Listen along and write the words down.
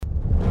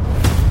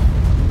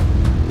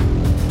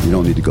You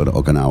don't need to go to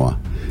Okinawa.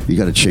 You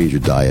got to change your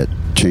diet,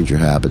 change your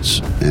habits,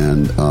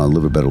 and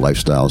live a better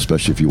lifestyle,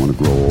 especially if you want to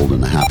grow old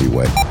in a happy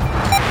way.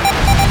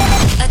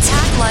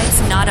 Attack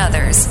Life, Not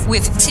Others,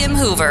 with Tim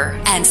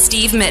Hoover and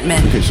Steve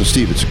Mittman. Okay, so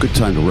Steve, it's a good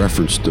time to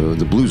reference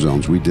the Blue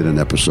Zones. We did an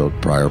episode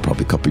prior,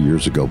 probably a couple of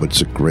years ago, but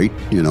it's a great,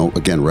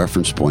 again,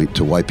 reference point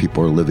to why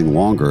people are living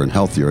longer and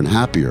healthier and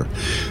happier.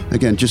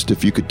 Again, just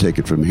if you could take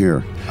it from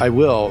here. I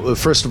will.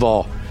 First of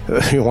all,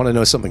 you want to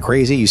know something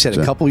crazy? You said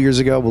a couple years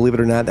ago, believe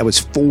it or not, that was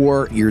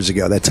 4 years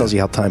ago. That tells you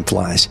how time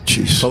flies.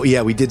 Jeez. But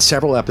yeah, we did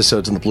several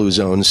episodes in the Blue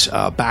Zones,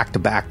 back to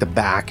back to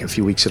back, a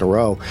few weeks in a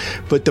row.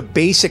 But the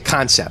basic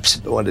concepts,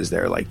 what is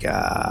there, like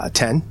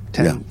 10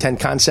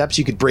 concepts?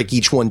 You could break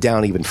each one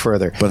down even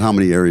further. But how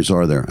many areas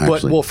are there,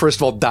 actually? Well, first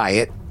of all,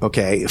 diet,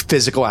 okay,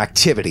 physical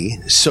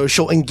activity,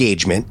 social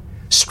engagement,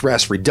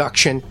 stress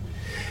reduction,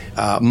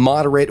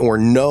 moderate or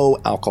no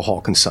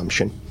alcohol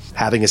consumption,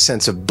 having a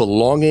sense of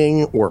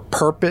belonging or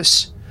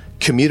purpose,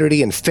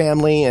 community and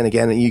family. And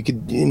again, you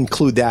could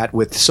include that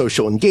with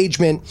social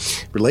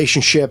engagement,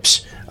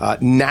 relationships,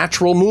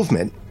 natural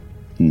movement,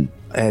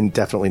 and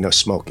definitely no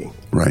smoking.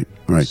 Right.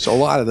 So a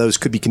lot of those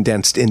could be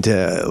condensed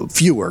into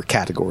fewer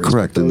categories.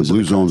 Correct. And the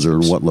Blue Zones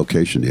are in what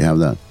location? Do you have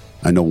that?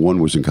 I know one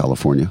was in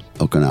California,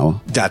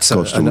 Okinawa. That's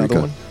another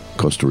one.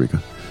 Costa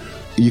Rica.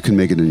 You can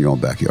make it in your own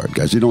backyard,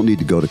 guys. You don't need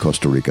to go to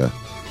Costa Rica.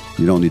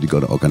 You don't need to go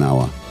to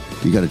Okinawa.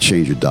 You got to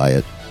change your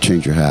diet,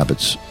 change your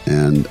habits,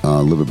 and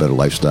live a better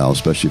lifestyle,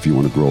 especially if you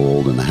want to grow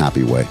old in a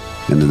happy way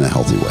and in a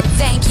healthy way.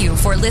 Thank you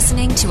for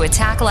listening to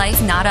Attack Life,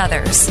 Not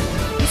Others.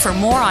 For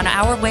more on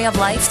our way of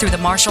life through the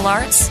martial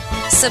arts,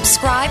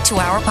 subscribe to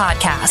our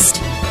podcast.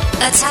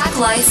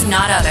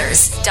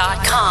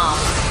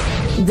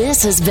 AttackLifeNotOthers.com.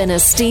 This has been a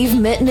Steve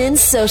Mittman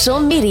social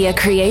media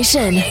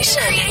creation.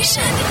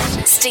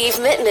 Steve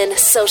Mittman,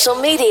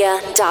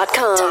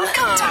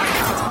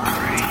 socialmedia.com.